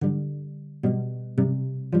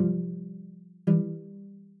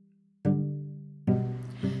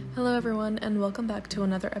Hello everyone, and welcome back to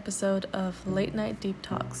another episode of Late Night Deep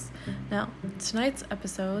Talks. Now, tonight's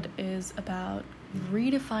episode is about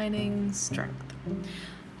redefining strength.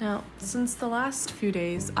 Now, since the last few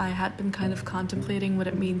days, I had been kind of contemplating what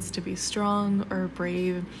it means to be strong or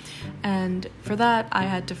brave, and for that, I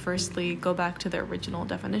had to firstly go back to the original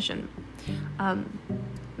definition.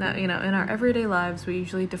 Now, in our everyday lives, we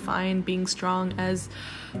usually define being strong as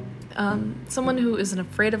someone who isn't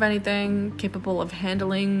afraid of anything, capable of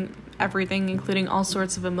handling everything, including all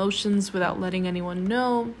sorts of emotions without letting anyone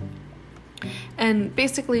know, and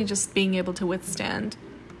basically just being able to withstand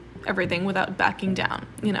everything without backing down,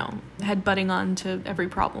 headbutting on to every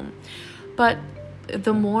problem. But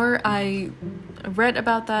the more I read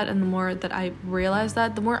about that and the more that I realized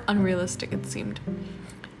that, the more unrealistic it seemed.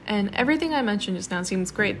 And everything I mentioned just now seems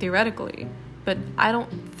great theoretically, but I don't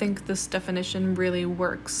think this definition really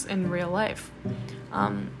works in real life.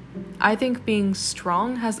 I think being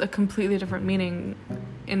strong has a completely different meaning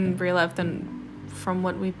in real life than from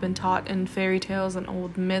what we've been taught in fairy tales and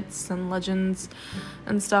old myths and legends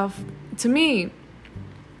and stuff. To me,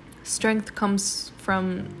 strength comes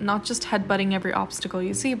from not just headbutting every obstacle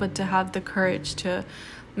you see, but to have the courage to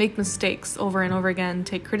make mistakes over and over again,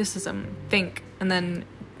 take criticism, think, and then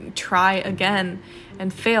try again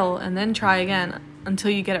and fail and then try again until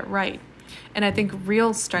you get it right. And I think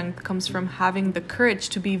real strength comes from having the courage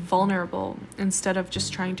to be vulnerable instead of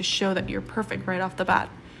just trying to show that you're perfect right off the bat.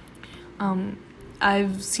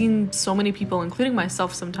 I've seen so many people, including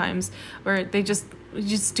myself sometimes, where we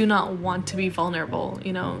just do not want to be vulnerable.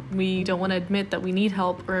 We don't want to admit that we need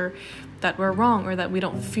help or that we're wrong or that we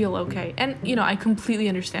don't feel okay. And, I completely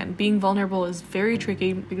understand. Being vulnerable is very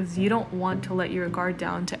tricky because you don't want to let your guard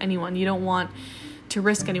down to anyone. You don't want to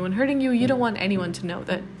risk anyone hurting you. You don't want anyone to know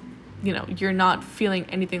that, you're not feeling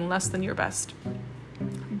anything less than your best.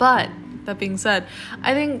 But that being said,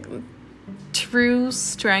 I think true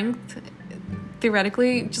strength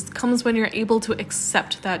theoretically just comes when you're able to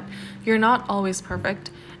accept that you're not always perfect,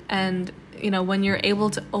 and when you're able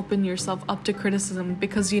to open yourself up to criticism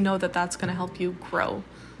because you know that that's going to help you grow,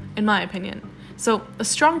 in my opinion. So a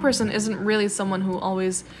strong person isn't really someone who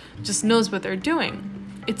always just knows what they're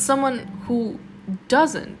doing. It's someone who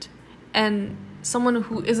doesn't, and someone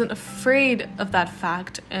who isn't afraid of that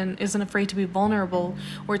fact and isn't afraid to be vulnerable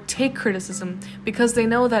or take criticism because they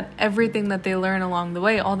know that everything that they learn along the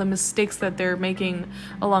way, all the mistakes that they're making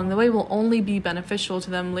along the way, will only be beneficial to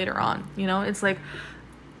them later on. It's like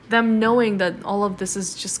them knowing that all of this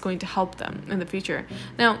is just going to help them in the future.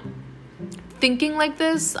 Now, thinking like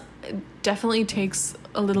this definitely takes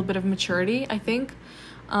a little bit of maturity, I think.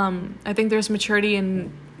 I think there's maturity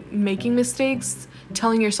in making mistakes,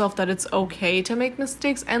 telling yourself that it's okay to make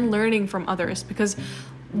mistakes, and learning from others, because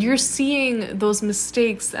you're seeing those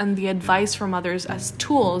mistakes and the advice from others as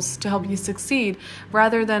tools to help you succeed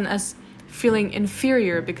rather than as feeling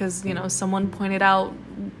inferior because, someone pointed out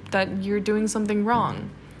that you're doing something wrong.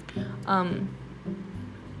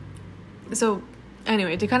 So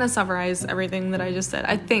anyway, to kind of summarize everything that I just said,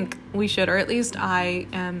 I think we should, or at least I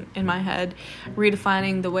am in my head,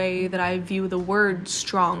 redefining the way that I view the word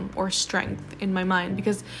strong or strength in my mind,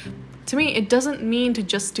 because to me, it doesn't mean to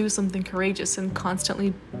just do something courageous and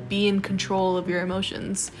constantly be in control of your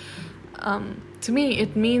emotions. To me,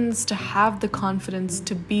 it means to have the confidence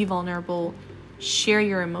to be vulnerable, share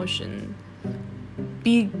your emotion,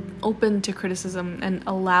 be open to criticism, and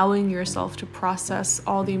allowing yourself to process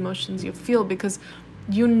all the emotions you feel, because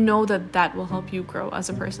you know that will help you grow as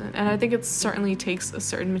a person. And I think it certainly takes a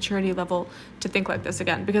certain maturity level to think like this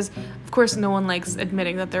again, because of course no one likes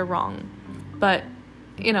admitting that they're wrong, but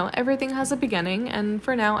everything has a beginning, and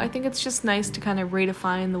for now I think it's just nice to kind of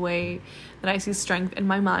redefine the way that I see strength in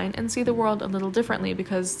my mind and see the world a little differently,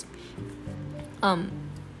 because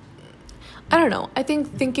I don't know. I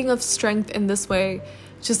think thinking of strength in this way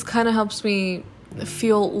just kind of helps me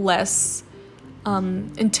feel less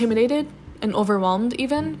intimidated and overwhelmed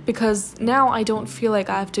even, because now I don't feel like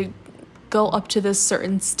I have to go up to this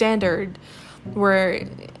certain standard where,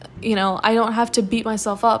 I don't have to beat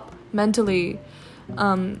myself up mentally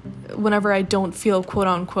whenever I don't feel quote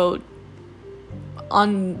unquote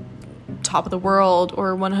on top of the world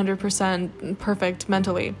or 100% perfect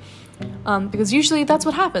mentally. Because usually that's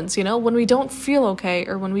what happens, when we don't feel okay,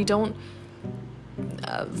 or when we don't,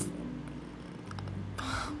 how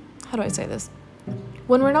do I say this?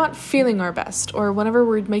 When we're not feeling our best, or whenever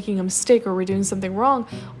we're making a mistake or we're doing something wrong,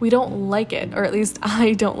 we don't like it, or at least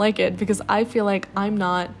I don't like it, because I feel like I'm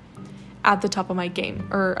not at the top of my game,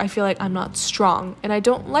 or I feel like I'm not strong, and I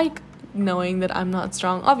don't like knowing that I'm not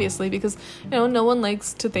strong, obviously, because, no one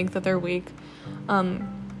likes to think that they're weak.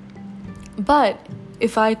 But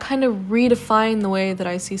if I kind of redefine the way that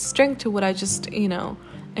I see strength to what I just,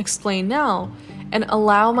 explain now, and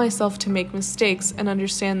allow myself to make mistakes and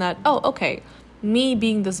understand that, oh, okay, me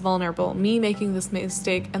being this vulnerable, me making this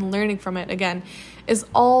mistake and learning from it again is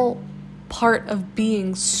all part of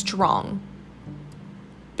being strong,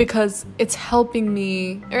 because it's helping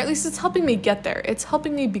me, or at least it's helping me get there. It's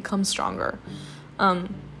helping me become stronger.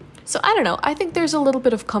 So I don't know. I think there's a little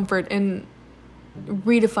bit of comfort in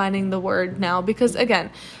redefining the word now, because again,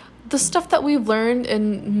 the stuff that we've learned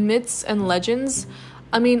in myths and legends,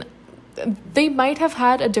 I mean, they might have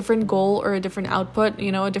had a different goal or a different output,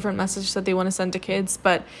 a different message that they want to send to kids.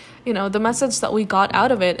 But, the message that we got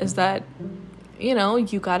out of it is that,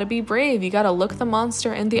 you got to be brave. You got to look the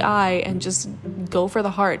monster in the eye and just go for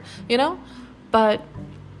the heart, But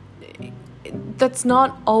that's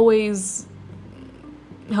not always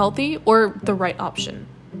healthy or the right option,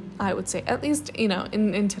 I would say, at least,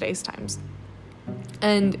 in today's times.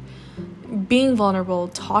 And being vulnerable,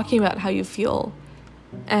 talking about how you feel,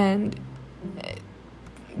 and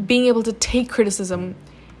being able to take criticism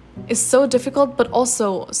is so difficult, but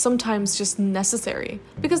also sometimes just necessary.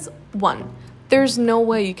 Because one, there's no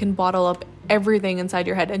way you can bottle up everything inside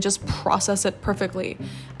your head and just process it perfectly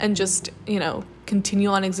and just, continue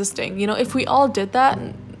on existing. If we all did that,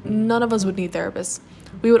 none of us would need therapists.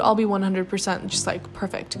 We would all be 100% just like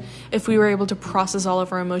perfect if we were able to process all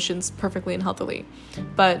of our emotions perfectly and healthily.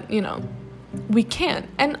 But, we can't.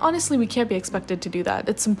 And honestly, we can't be expected to do that.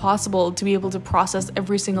 It's impossible to be able to process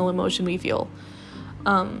every single emotion we feel.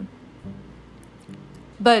 But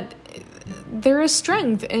there is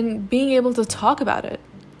strength in being able to talk about it,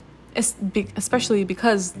 especially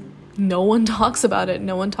because no one talks about it.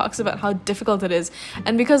 No one talks about how difficult it is.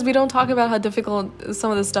 And because we don't talk about how difficult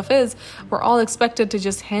some of this stuff is, we're all expected to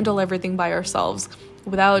just handle everything by ourselves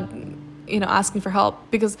without asking for help,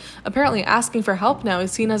 because apparently asking for help now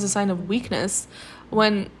is seen as a sign of weakness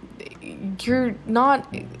when you're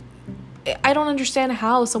not. I don't understand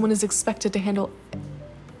how someone is expected to handle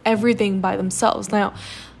everything by themselves. Now,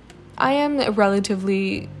 I am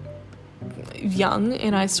relatively young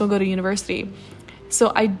and I still go to university,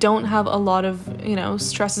 so I don't have a lot of,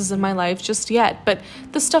 stresses in my life just yet. But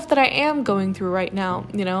the stuff that I am going through right now,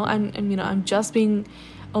 I'm just being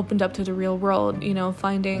opened up to the real world,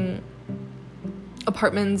 finding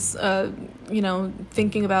apartments,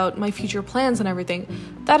 thinking about my future plans and everything.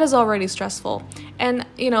 That is already stressful. And,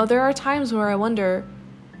 there are times where I wonder,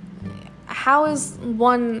 how is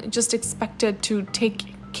one just expected to take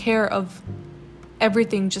care of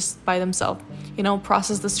everything just by themselves?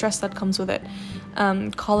 Process the stress that comes with it,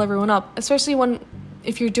 call everyone up, especially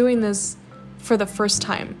if you're doing this for the first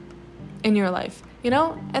time in your life,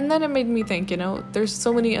 And then it made me think, there's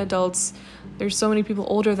so many adults, there's so many people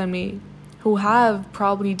older than me who have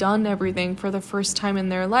probably done everything for the first time in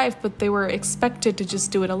their life, but they were expected to just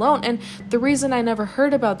do it alone. And the reason I never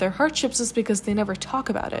heard about their hardships is because they never talk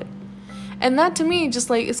about it. And that to me just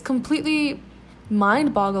is completely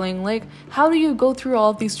mind-boggling. Like, how do you go through all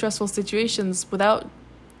of these stressful situations without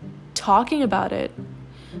talking about it?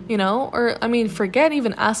 Or, forget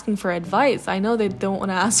even asking for advice. I know they don't want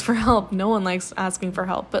to ask for help. No one likes asking for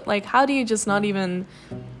help. But, how do you just not even,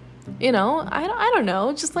 I don't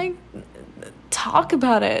know, just, talk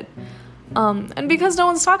about it? And because no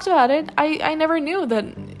one's talked about it, I never knew that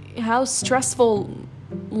how stressful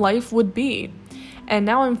life would be. And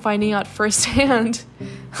now I'm finding out firsthand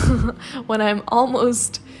when I'm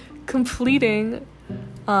almost completing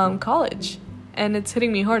college. And it's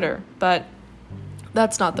hitting me harder. But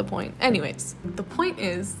that's not the point. Anyways, the point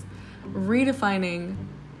is redefining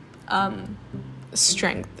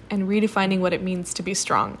strength and redefining what it means to be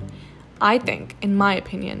strong. I think, in my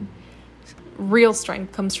opinion, real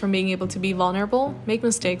strength comes from being able to be vulnerable, make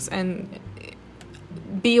mistakes, and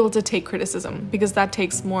be able to take criticism, because that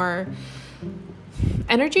takes more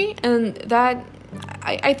energy, and that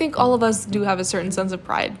I think all of us do have a certain sense of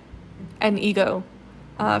pride and ego,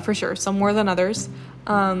 for sure, some more than others.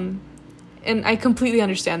 And I completely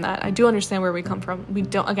understand that. I do understand where we come from. We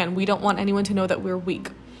don't want anyone to know that we're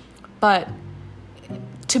weak. But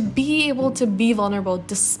to be able to be vulnerable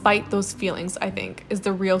despite those feelings, I think, is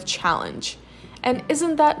the real challenge. And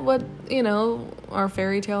isn't that what, our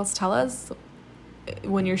fairy tales tell us?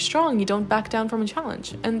 When you're strong, you don't back down from a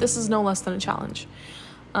challenge. And this is no less than a challenge.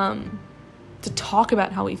 To talk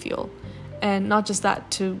about how we feel. And not just that,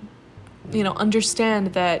 to,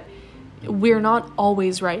 understand that we're not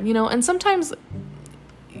always right, and sometimes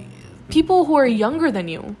people who are younger than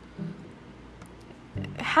you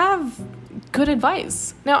have good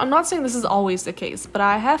advice. Now, I'm not saying this is always the case, but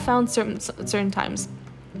I have found certain times.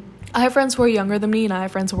 I have friends who are younger than me, and I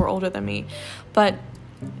have friends who are older than me, but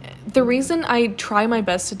the reason I try my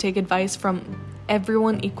best to take advice from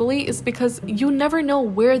everyone equally is because you never know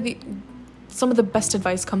where some of the best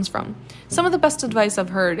advice comes from. Some of the best advice I've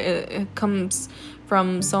heard, it comes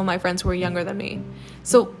from some of my friends who are younger than me.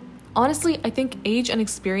 So honestly, I think age and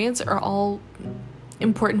experience are all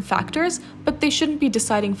important factors, but they shouldn't be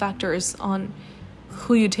deciding factors on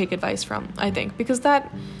who you take advice from, I think, because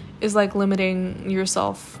that is like limiting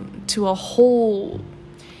yourself to a whole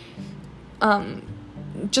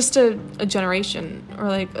just a generation, or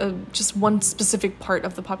like just one specific part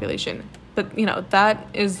of the population. But that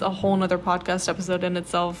is a whole nother podcast episode in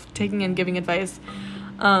itself, taking and giving advice.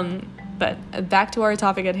 But back to our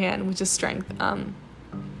topic at hand, which is strength.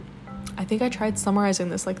 I think I tried summarizing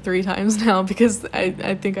this like 3 times now because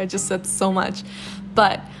I think I just said so much,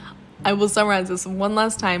 but I will summarize this one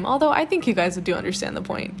last time, although I think you guys do understand the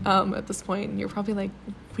point. At this point, you're probably like,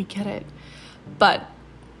 we get it. But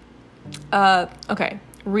okay,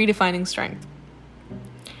 redefining strength.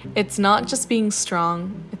 It's not just being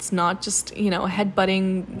strong. It's not just,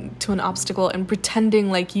 headbutting to an obstacle and pretending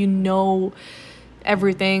like you know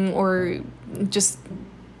everything, or just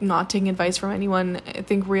not taking advice from anyone. I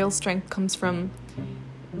think real strength comes from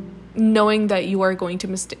knowing that you are going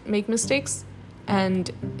to make mistakes and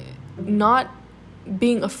not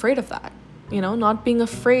being afraid of that. Not being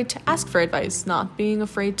afraid to ask for advice, not being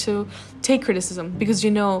afraid to take criticism, because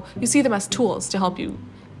you see them as tools to help you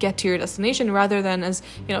get to your destination rather than as,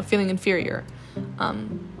 feeling inferior.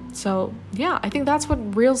 So yeah, I think that's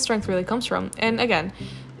what real strength really comes from. And again,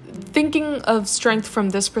 thinking of strength from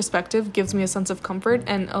this perspective gives me a sense of comfort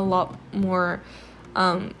and a lot more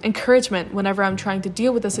encouragement whenever I'm trying to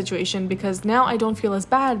deal with a situation, because now I don't feel as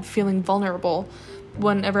bad feeling vulnerable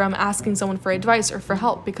whenever I'm asking someone for advice or for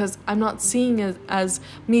help, because I'm not seeing it as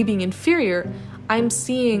me being inferior. I'm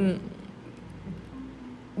seeing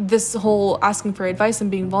this whole asking for advice and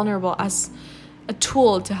being vulnerable as a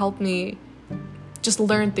tool to help me just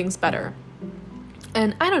learn things better.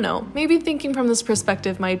 And I don't know, maybe thinking from this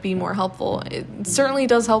perspective might be more helpful. It certainly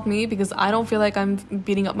does help me, because I don't feel like I'm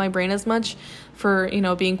beating up my brain as much for,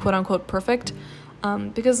 being quote unquote perfect.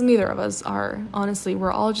 Because neither of us are, honestly.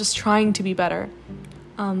 We're all just trying to be better.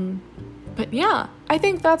 But yeah, I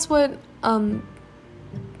think that's what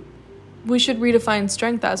we should redefine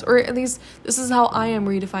strength as, or at least this is how I am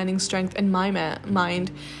redefining strength in my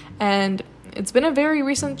mind. And it's been a very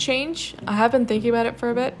recent change. I have been thinking about it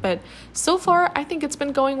for a bit, but so far I think it's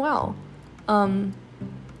been going well.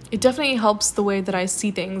 It definitely helps the way that I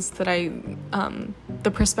see things, that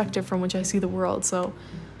the perspective from which I see the world. So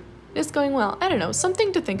it's going well. I don't know,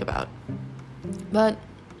 something to think about. But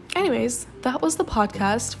anyways, that was the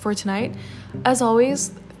podcast for tonight. As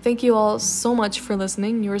always, thank you all so much for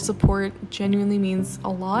listening. Your support genuinely means a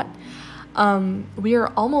lot. We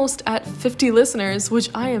are almost at 50 listeners, which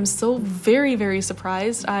I am so very, very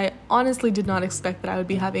surprised. I honestly did not expect that I would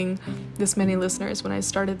be having this many listeners when I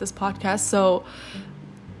started this podcast. So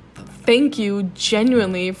thank you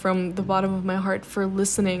genuinely from the bottom of my heart for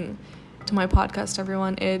listening to my podcast,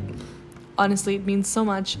 everyone. It means so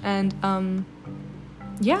much. And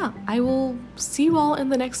yeah, I will see you all in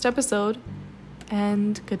the next episode,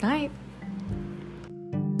 and good night.